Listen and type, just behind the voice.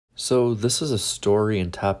So this is a story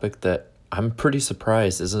and topic that I'm pretty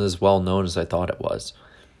surprised isn't as well known as I thought it was.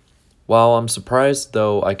 While I'm surprised,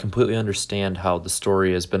 though, I completely understand how the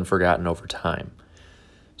story has been forgotten over time.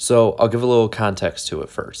 So I'll give a little context to it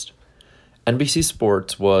first. NBC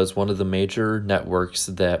Sports was one of the major networks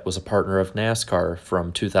that was a partner of NASCAR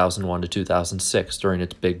from 2001 to 2006 during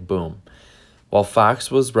its big boom. While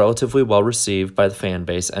Fox was relatively well received by the fan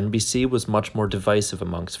base, NBC was much more divisive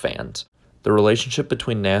amongst fans. The relationship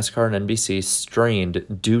between NASCAR and NBC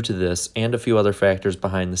strained due to this and a few other factors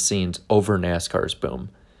behind the scenes over NASCAR's boom.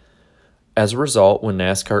 As a result, when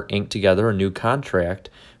NASCAR inked together a new contract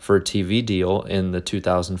for a TV deal in the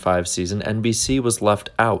 2005 season, NBC was left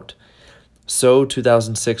out. So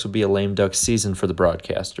 2006 would be a lame duck season for the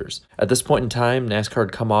broadcasters. At this point in time, NASCAR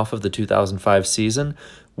had come off of the 2005 season,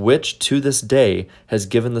 which to this day has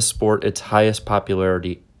given the sport its highest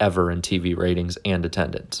popularity ever in TV ratings and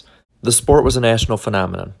attendance. The sport was a national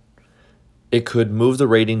phenomenon. It could move the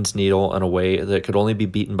ratings needle in a way that could only be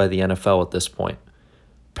beaten by the NFL at this point.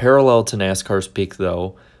 Parallel to NASCAR's peak,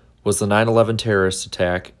 though, was the 9/11 terrorist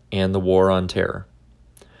attack and the War on Terror.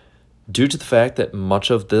 Due to the fact that much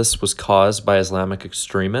of this was caused by Islamic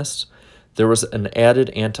extremists, there was an added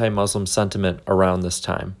anti-Muslim sentiment around this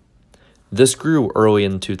time. This grew early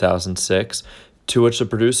in 2006, to which the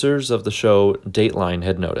producers of the show Dateline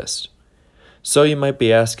had noticed. So you might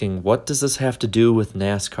be asking, what does this have to do with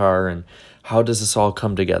NASCAR and how does this all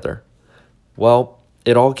come together? Well,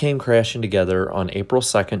 it all came crashing together on April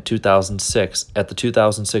 2nd, 2006 at the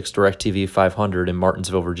 2006 DirecTV 500 in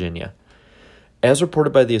Martinsville, Virginia. As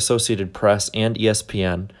reported by the Associated Press and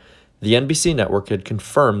ESPN, the NBC network had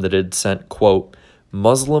confirmed that it had sent, quote,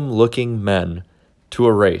 Muslim-looking men to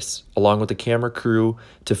a race, along with a camera crew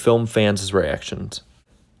to film fans' reactions.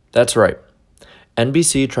 That's right.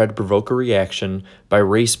 NBC tried to provoke a reaction by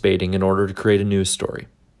race baiting in order to create a news story.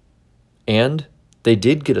 And they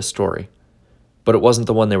did get a story, but it wasn't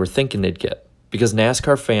the one they were thinking they'd get, because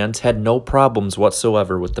NASCAR fans had no problems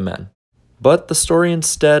whatsoever with the men. But the story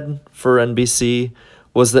instead for NBC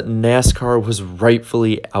was that NASCAR was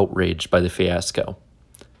rightfully outraged by the fiasco.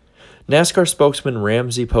 NASCAR spokesman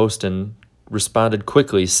Ramsey Poston responded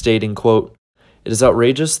quickly, stating, quote, "It is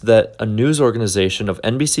outrageous that a news organization of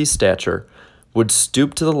NBC's stature would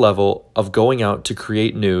stoop to the level of going out to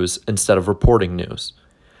create news instead of reporting news."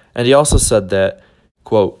 And he also said that,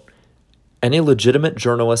 quote, "Any legitimate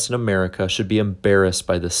journalist in America should be embarrassed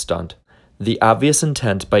by this stunt. The obvious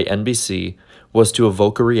intent by NBC was to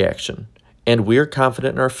evoke a reaction, and we are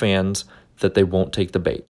confident in our fans that they won't take the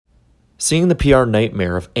bait." Seeing the PR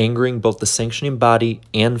nightmare of angering both the sanctioning body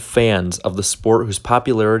and fans of the sport whose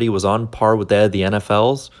popularity was on par with that of the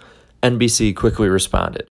NFL's, NBC quickly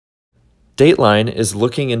responded. Dateline is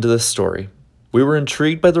looking into this story. We were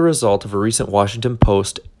intrigued by the result of a recent Washington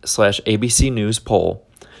Post/ABC News poll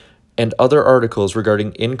and other articles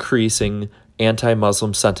regarding increasing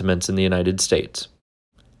anti-Muslim sentiments in the United States.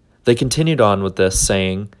 They continued on with this,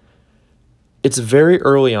 saying, "It's very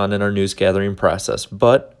early on in our news gathering process,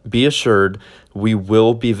 but be assured we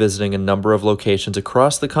will be visiting a number of locations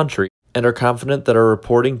across the country and are confident that our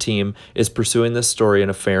reporting team is pursuing this story in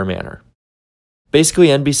a fair manner."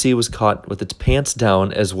 Basically, NBC was caught with its pants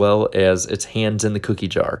down as well as its hands in the cookie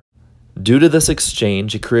jar. Due to this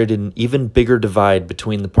exchange, it created an even bigger divide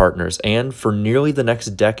between the partners, and for nearly the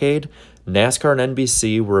next decade, NASCAR and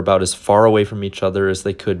NBC were about as far away from each other as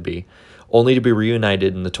they could be, only to be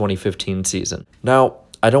reunited in the 2015 season. Now,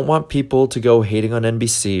 I don't want people to go hating on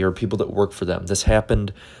NBC or people that work for them. This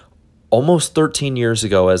happened almost 13 years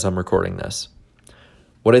ago as I'm recording this.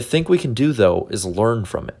 What I think we can do, though, is learn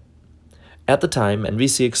from it. At the time,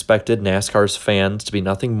 NBC expected NASCAR's fans to be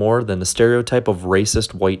nothing more than the stereotype of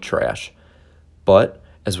racist white trash. But,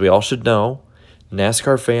 as we all should know,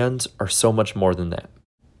 NASCAR fans are so much more than that.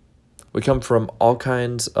 We come from all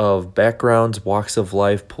kinds of backgrounds, walks of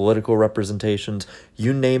life, political representations,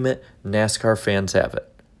 you name it, NASCAR fans have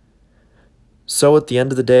it. So at the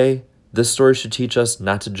end of the day, this story should teach us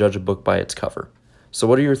not to judge a book by its cover. So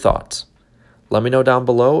what are your thoughts? Let me know down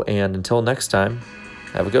below, and until next time,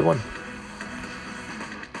 have a good one.